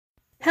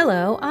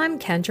Hello, I'm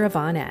Kendra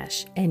Von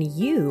Esch, and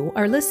you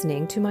are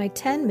listening to my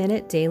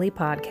 10-minute daily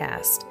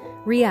podcast,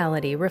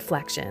 Reality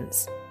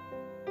Reflections.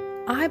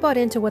 I bought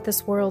into what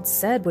this world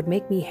said would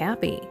make me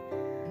happy.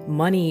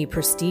 Money,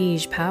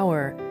 prestige,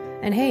 power.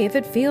 And hey, if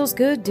it feels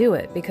good, do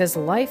it, because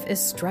life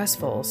is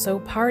stressful, so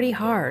party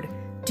hard.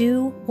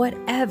 Do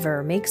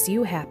whatever makes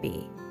you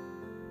happy.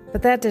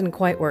 But that didn't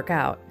quite work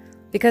out,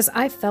 because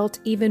I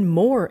felt even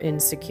more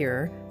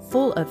insecure,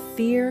 full of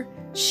fear,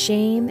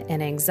 shame,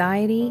 and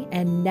anxiety,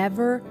 and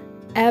never,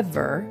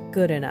 ever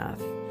good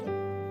enough.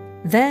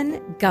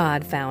 Then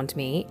God found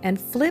me and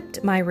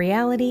flipped my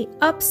reality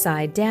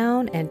upside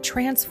down and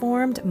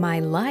transformed my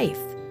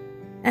life.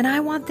 And I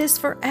want this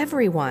for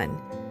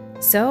everyone.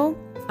 So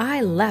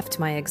I left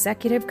my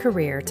executive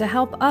career to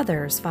help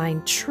others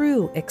find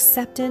true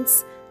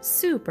acceptance,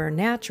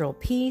 supernatural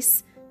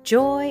peace,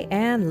 joy,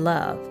 and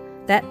love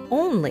that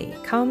only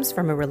comes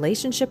from a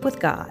relationship with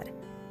God.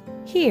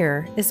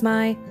 Here is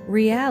my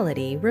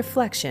reality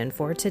reflection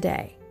for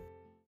today.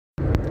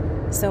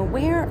 So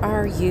where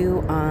are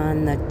you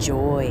on the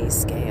joy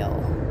scale?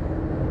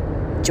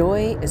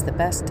 Joy is the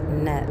best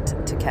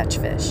net to catch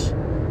fish.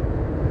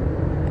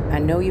 I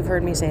know you've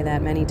heard me say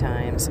that many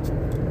times,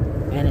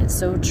 and it's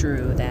so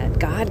true that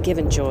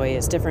God-given joy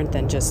is different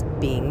than just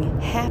being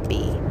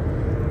happy.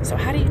 So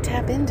how do you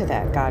tap into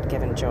that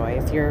God-given joy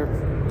if you're